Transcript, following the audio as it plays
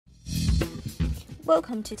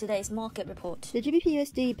Welcome to today's market report. The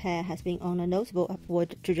GBP-USD pair has been on a notable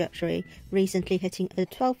upward trajectory, recently hitting a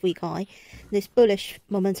 12-week high. This bullish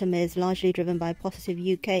momentum is largely driven by positive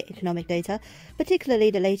UK economic data,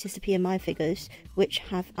 particularly the latest PMI figures, which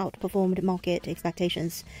have outperformed market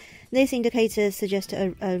expectations. These indicators suggest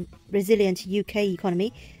a resilient UK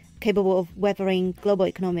economy capable of weathering global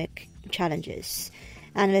economic challenges.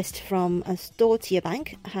 Analysts from Stortia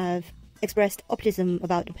Bank have expressed optimism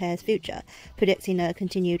about the pair's future, predicting a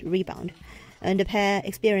continued rebound. And the pair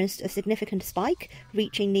experienced a significant spike,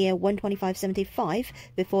 reaching near 125.75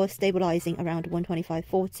 before stabilizing around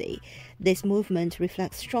 125.40. This movement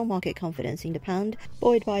reflects strong market confidence in the pound,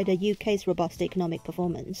 buoyed by the UK's robust economic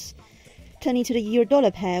performance. Turning to the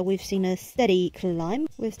euro-dollar pair, we've seen a steady climb,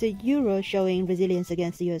 with the euro showing resilience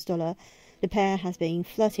against the US dollar. The pair has been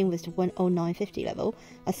flirting with the 109.50 level,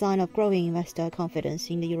 a sign of growing investor confidence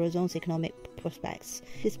in the Eurozone's economic prospects.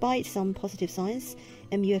 Despite some positive signs,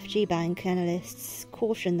 MUFG Bank analysts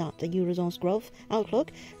caution that the Eurozone's growth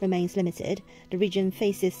outlook remains limited. The region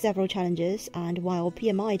faces several challenges, and while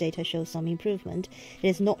PMI data shows some improvement, it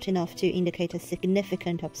is not enough to indicate a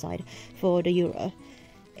significant upside for the euro.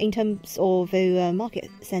 In terms of market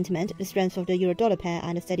sentiment, the strength of the euro-dollar pair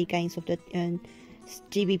and the steady gains of the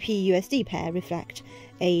GBP-USD pair reflect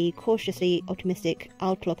a cautiously optimistic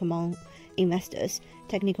outlook among investors.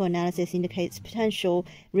 Technical analysis indicates potential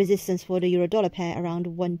resistance for the euro-dollar pair around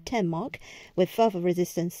 110 mark, with further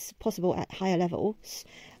resistance possible at higher levels.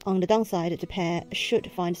 On the downside, the pair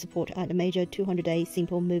should find support at the major 200-day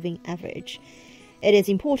simple moving average. It is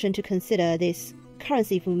important to consider these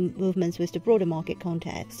currency movements with the broader market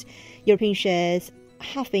context. European shares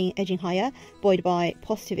have been edging higher, buoyed by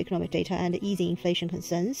positive economic data and easing inflation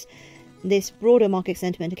concerns. This broader market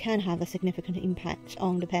sentiment can have a significant impact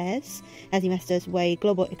on the pairs as investors weigh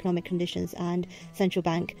global economic conditions and central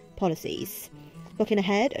bank policies. Looking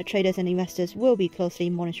ahead, traders and investors will be closely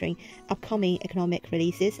monitoring upcoming economic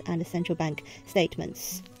releases and central bank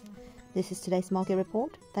statements. This is today's market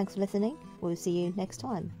report. Thanks for listening. We'll see you next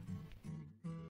time.